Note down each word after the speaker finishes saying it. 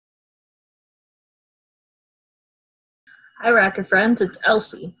Hi, Rocket Friends, it's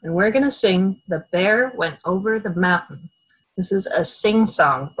Elsie, and we're going to sing The Bear Went Over the Mountain. This is a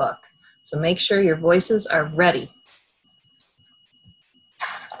sing-song book, so make sure your voices are ready.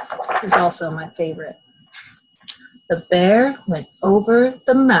 This is also my favorite. The bear went over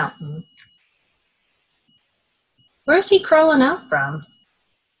the mountain. Where's he crawling out from?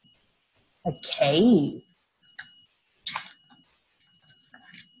 A cave.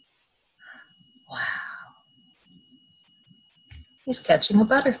 Wow. He's catching a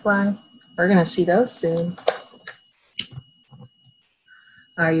butterfly. We're going to see those soon.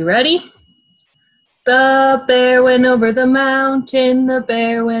 Are you ready? The bear went over the mountain, the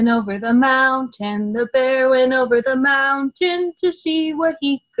bear went over the mountain, the bear went over the mountain to see what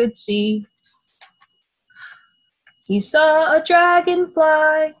he could see. He saw a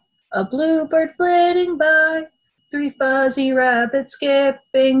dragonfly, a bluebird flitting by, 3 fuzzy rabbits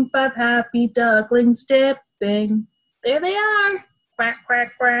skipping, 5 happy ducklings dipping. There they are! Quack,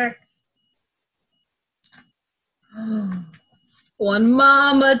 quack, quack. One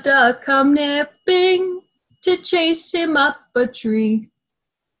mama duck come nipping to chase him up a tree.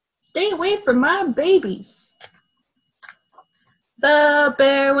 Stay away from my babies. The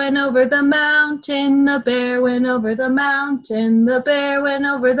bear went over the mountain, the bear went over the mountain, the bear went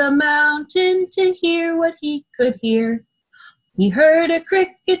over the mountain to hear what he could hear. He heard a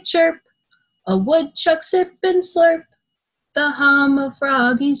cricket chirp, a woodchuck sip and slurp, the hum of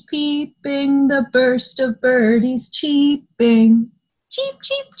froggies peeping, the burst of birdies cheeping. Cheep,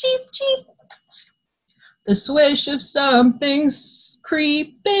 cheep, cheep, cheep. The swish of something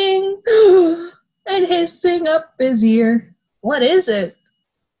creeping and hissing up his ear. What is it?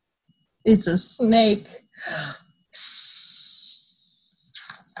 It's a snake.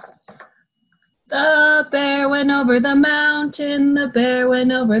 The bear went over the mountain, the bear went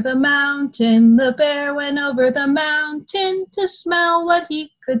over the mountain, the bear went over the mountain to smell what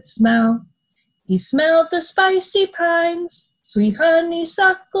he could smell. He smelled the spicy pines, sweet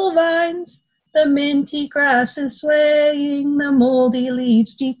honeysuckle vines, the minty grasses swaying, the moldy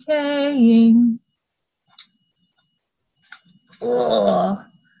leaves decaying. Oh,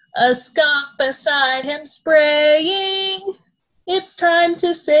 a skunk beside him spraying. It's time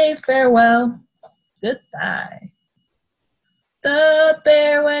to say farewell. Goodbye. The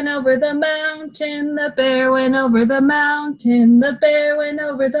bear went over the mountain, the bear went over the mountain, the bear went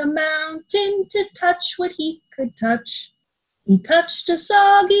over the mountain to touch what he could touch. He touched a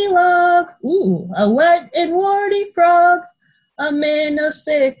soggy log, a wet and warty frog, a minnow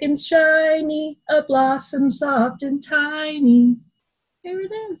sick and shiny, a blossom soft and tiny. Here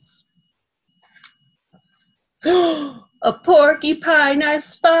it is. A porcupine knife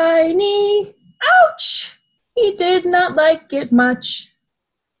spiny. Ouch! He did not like it much.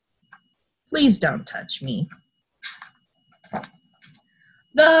 Please don't touch me.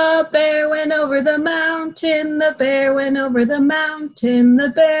 The bear went over the mountain, the bear went over the mountain, the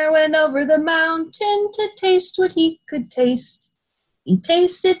bear went over the mountain to taste what he could taste. He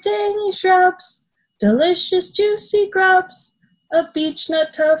tasted tangy shrubs, delicious juicy grubs, a beech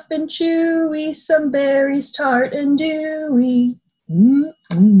nut tough and chewy, some berries tart and dewy.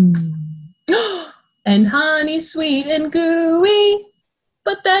 And honey sweet and gooey.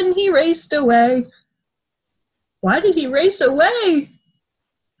 But then he raced away. Why did he race away?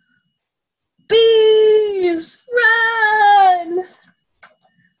 Bees, run!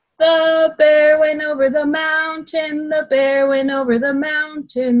 The bear went over the mountain, the bear went over the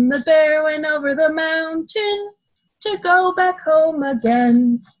mountain, the bear went over the mountain to go back home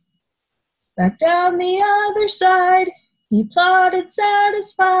again. Back down the other side, he plodded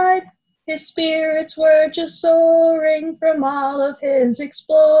satisfied. His spirits were just soaring from all of his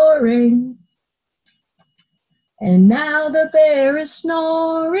exploring. And now the bear is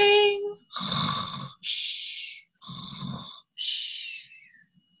snoring,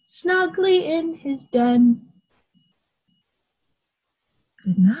 snugly in his den.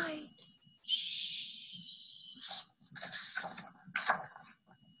 Good night.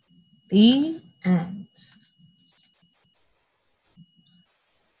 The end.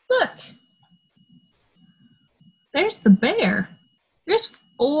 Look, there's the bear. There's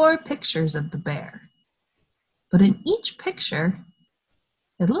 4 pictures of the bear. But in each picture,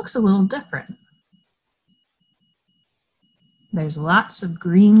 it looks a little different. There's lots of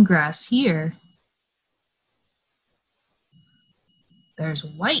green grass here. There's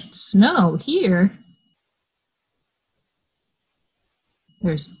white snow here.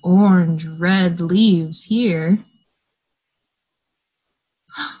 There's orange-red leaves here.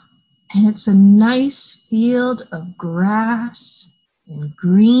 And it's a nice field of grass and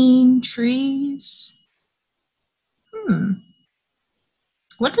green trees.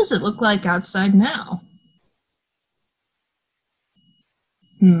 What does it look like outside now?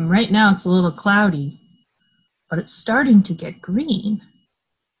 Right now it's a little cloudy, but it's starting to get green.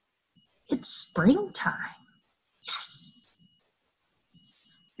 It's springtime. Yes!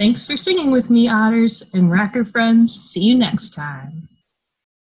 Thanks for singing with me, Otters and Racker friends. See you next time.